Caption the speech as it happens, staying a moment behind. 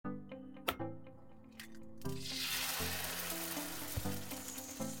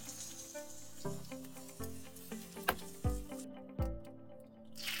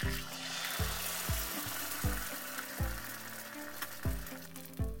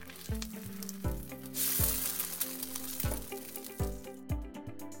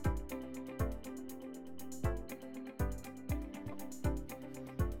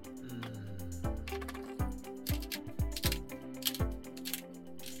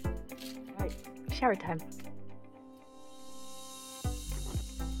shower time.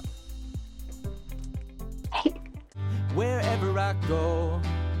 Hey. Wherever I go,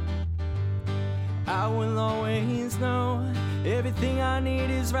 I will always know everything I need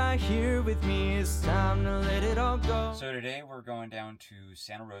is right here with me. It's time to let it all go. So today we're going down to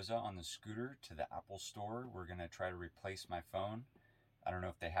Santa Rosa on the scooter to the Apple store. We're going to try to replace my phone. I don't know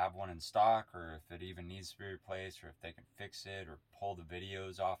if they have one in stock or if it even needs to be replaced or if they can fix it or pull the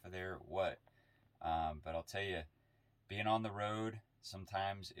videos off of there or what. But I'll tell you, being on the road,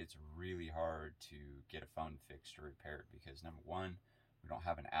 sometimes it's really hard to get a phone fixed or repaired because number one, we don't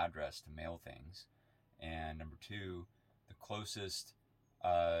have an address to mail things. And number two, the closest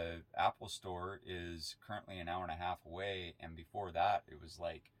Apple store is currently an hour and a half away. And before that, it was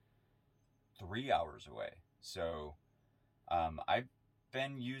like 3 hours away. So I've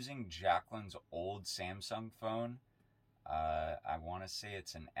been using Jacqueline's old Samsung phone. I want to say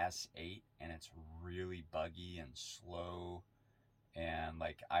it's an S8 and it's really buggy and slow. And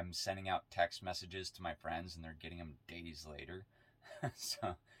like I'm sending out text messages to my friends and they're getting them days later.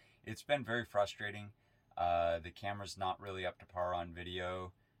 So it's been very frustrating. The camera's not really up to par on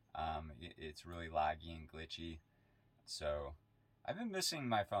video. It's really laggy and glitchy. So I've been missing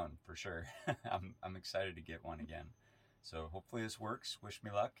my phone for sure. I'm excited to get one again. So hopefully this works. Wish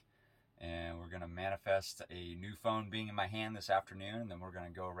me luck. And we're going to manifest a new phone being in my hand this afternoon. And then we're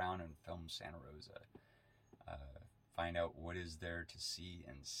going to go around and film Santa Rosa. Find out what is there to see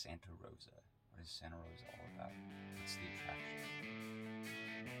in Santa Rosa. What is Santa Rosa all about? What's the attraction?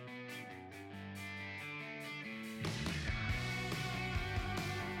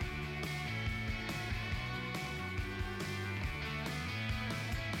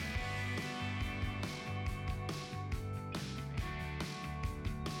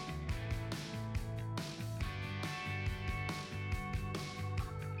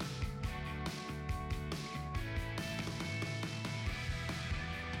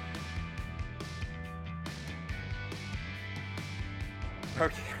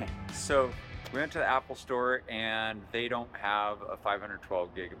 Okay, so we went to the Apple store and they don't have a 512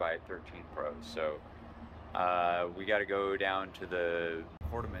 gigabyte 13 Pro. So we got to go down to the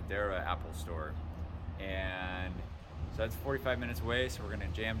Corte Madera Apple store. And so that's 45 minutes away. So we're going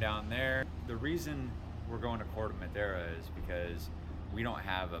to jam down there. The reason we're going to Corte Madera is because we don't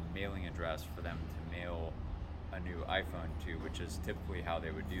have a mailing address for them to mail a new iPhone to, which is typically how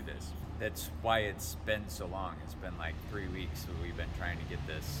they would do this. That's why it's been so long. It's been like 3 weeks that we've been trying to get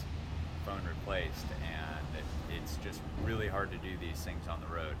this phone replaced, and it's just really hard to do these things on the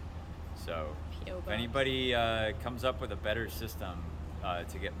road. So if anybody comes up with a better system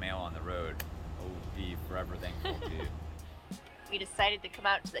to get mail on the road, we'll be forever thankful to you. We decided to come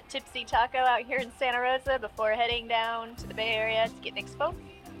out to the Tipsy Taco out here in Santa Rosa before heading down to the Bay Area to get Nick's phone.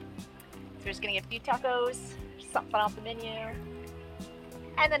 So we're just gonna get a few tacos, something off the menu,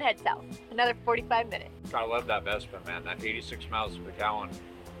 and then head south. Another 45 minutes. I love that Vespa, man. That 86 miles per gallon.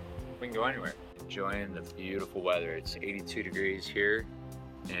 We can go anywhere. Enjoying the beautiful weather. It's 82 degrees here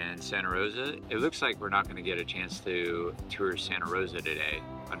in Santa Rosa. It looks like we're not going to get a chance to tour Santa Rosa today,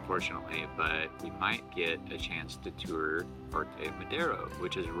 unfortunately, but we might get a chance to tour Corte Madera,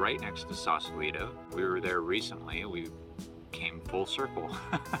 which is right next to Sausalito. We were there recently. We came full circle.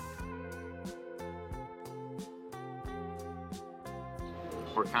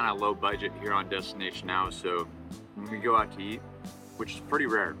 We're kind of low budget here on DestinatioNow, so when we go out to eat, which is pretty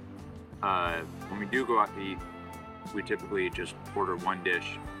rare, when we do go out to eat, we typically just order one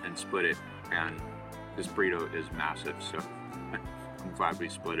dish and split it, and this burrito is massive, so I'm glad we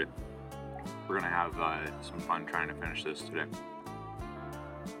split it. We're gonna have some fun trying to finish this today.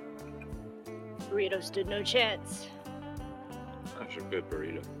 Burrito stood no chance. That's a good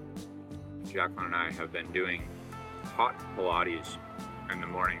burrito. Jacqueline and I have been doing hot Pilates in the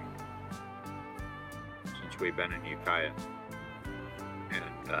morning since we've been in Ukiah,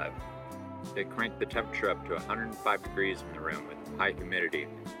 and they cranked the temperature up to 105 degrees in the room with high humidity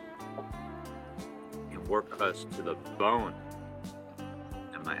and worked us to the bone,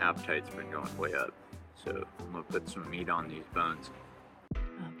 and my appetite's been going way up, so I'm gonna put some meat on these bones.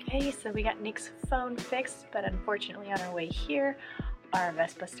 Okay, so we got Nick's phone fixed, but unfortunately on our way here, our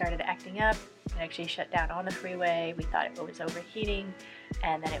Vespa started acting up. It actually shut down on the freeway. We thought it was overheating,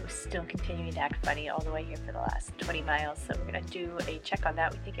 and then it was still continuing to act funny all the way here for the last 20 miles. So we're gonna do a check on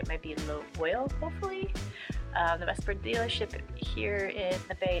that. We think it might be low oil, hopefully. The Vespa dealership here in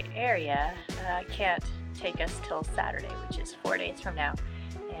the Bay Area can't take us till Saturday, which is 4 days from now.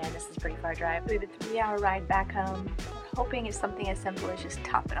 And this is a pretty far drive. We have a 3-hour ride back home. We're hoping it's something as simple as just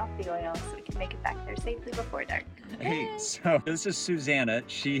topping off the oil so we can make it back there safely before dark. Hey, so this is Susanna.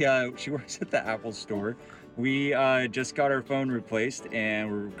 She works at the Apple store. We just got our phone replaced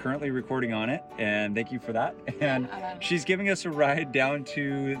and we're currently recording on it, and thank you for that. And she's giving us a ride down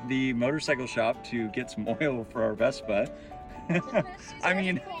to the motorcycle shop to get some oil for our Vespa. I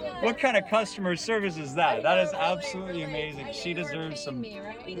mean, what kind of customer service is that? That is absolutely amazing. She deserves some.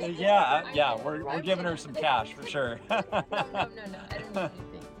 Yeah, we're giving her some cash for sure. No, I don't need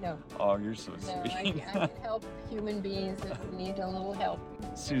anything. No. Oh, you're so No, sweet. I can help human beings that need a little help.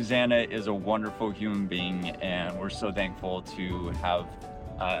 Susanna is a wonderful human being, and we're so thankful to have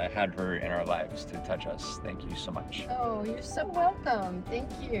had her in our lives to touch us. Thank you so much. Oh, you're so welcome. Thank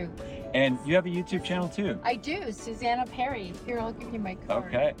you. And you have a YouTube channel too? I do, Susanna Perry. Here, I'll give you my card.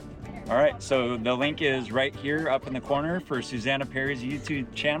 Okay. All right, so the link is right here up in the corner for Susanna Perry's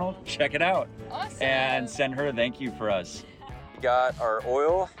YouTube channel. Check it out. Awesome. And send her a thank you for us. We got our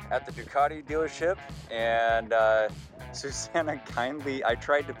oil at the Ducati dealership, and Susanna kindly, I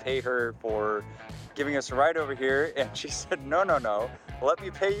tried to pay her for giving us a ride over here, and she said, no, let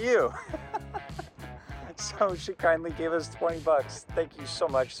me pay you. So she kindly gave us 20 bucks. Thank you so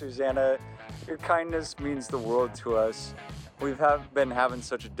much, Susanna. Your kindness means the world to us. We've been having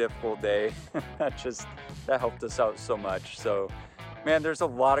such a difficult day. That helped us out so much. So, man, there's a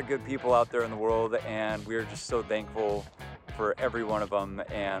lot of good people out there in the world, and we're just so thankful for every one of them,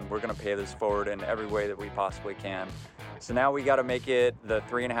 and we're gonna pay this forward in every way that we possibly can. So now we gotta make it the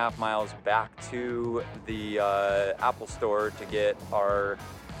 3.5 miles back to the Apple store to get our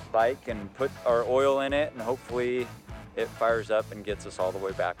bike and put our oil in it, and hopefully it fires up and gets us all the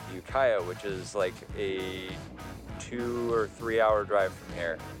way back to Ukiah, which is like a 2 or 3 hour drive from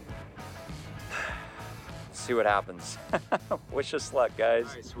here. See what happens. Wish us luck, guys.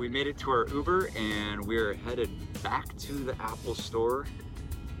 All right, so we made it to our Uber and we're headed back to the Apple store.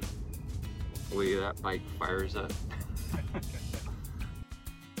 Hopefully that bike fires up.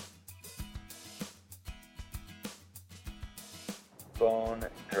 Bone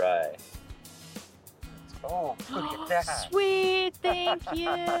dry. Oh, look at that. Sweet, thank you.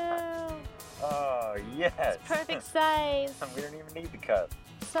 Oh, yes. It's perfect size. We don't even need the cup.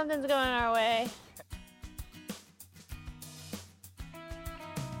 Something's going our way.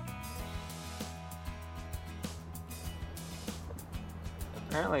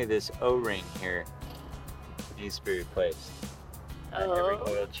 Apparently this O-ring here needs to be replaced. Every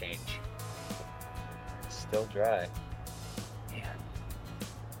oil change. It's still dry. Man,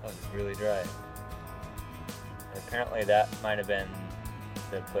 that was really dry. And apparently that might have been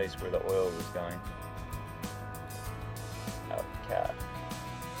the place where the oil was going. Oh, cat.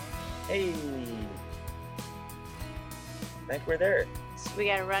 Hey! I think we're there. So we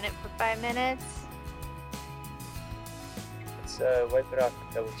gotta run it for 5 minutes. Let's wipe it off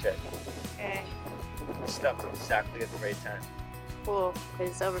and double check. Okay. Stuff exactly at the right time. Cool,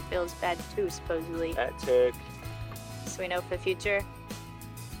 because overfill is bad too, supposedly. That took, So we know for the future.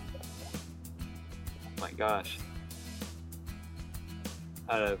 oh my gosh.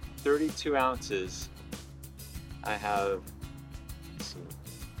 Out of 32 ounces, I have, let's see,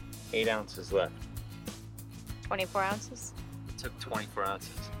 8 ounces left. 24 ounces? It took 24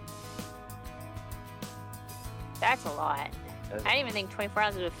 ounces. That's a lot. I didn't even think 24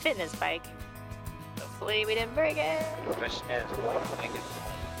 ounces would fit in this bike. Hopefully we didn't break it. The question is, will we make it?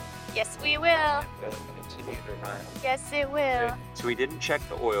 Yes, we will. Will it continue to run? Yes, it will. So we didn't check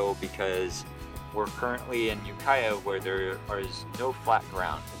the oil because we're currently in Ukiah where there is no flat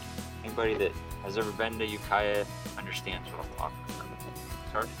ground. Anybody that has ever been to Ukiah understands what I'm talking about.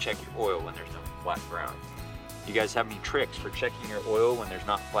 It's hard to check your oil when there's no flat ground. You guys have any tricks for checking your oil when there's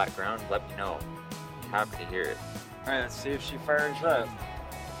not flat ground? Let me know. I'm happy to hear it. All right, let's see if she fires up.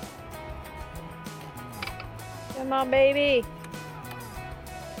 Come on, baby.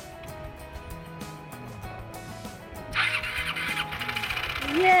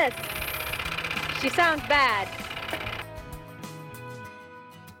 Yes. She sounds bad.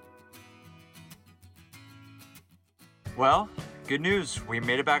 Well, good news. We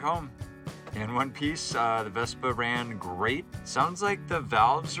made it back home. In one piece, the Vespa ran great. Sounds like the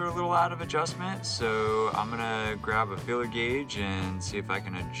valves are a little out of adjustment, so I'm gonna grab a feeler gauge and see if I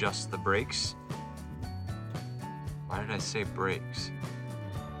can adjust the brakes. Why did I say brakes?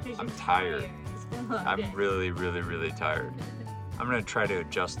 I'm tired. I'm really, really, really tired. I'm gonna try to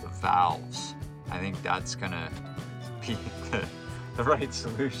adjust the valves. I think that's gonna be the right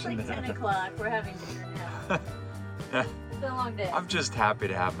solution. It's like 10 o'clock. We're having dinner now. Yeah. It's been a long day. I'm just happy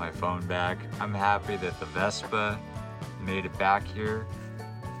to have my phone back. I'm happy that the Vespa made it back here.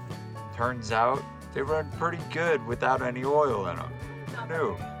 Turns out they run pretty good without any oil in them. Who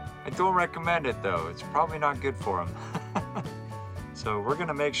knew? I don't recommend it though. It's probably not good for them. So we're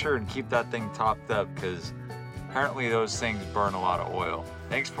gonna make sure and keep that thing topped up because apparently those things burn a lot of oil.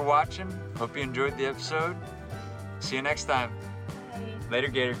 Thanks for watching. Hope you enjoyed the episode. See you next time. Bye. Later,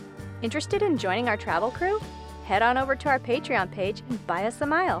 Gator. Interested in joining our travel crew? Head on over to our Patreon page and buy us a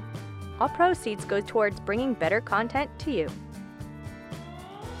mile. All proceeds go towards bringing better content to you.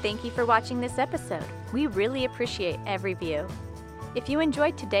 Thank you for watching this episode. We really appreciate every view. If you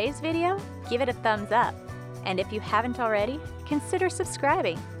enjoyed today's video, give it a thumbs up. And if you haven't already, consider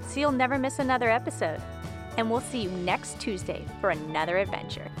subscribing so you'll never miss another episode. And we'll see you next Tuesday for another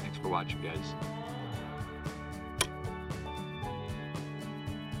adventure. Thanks for watching, guys.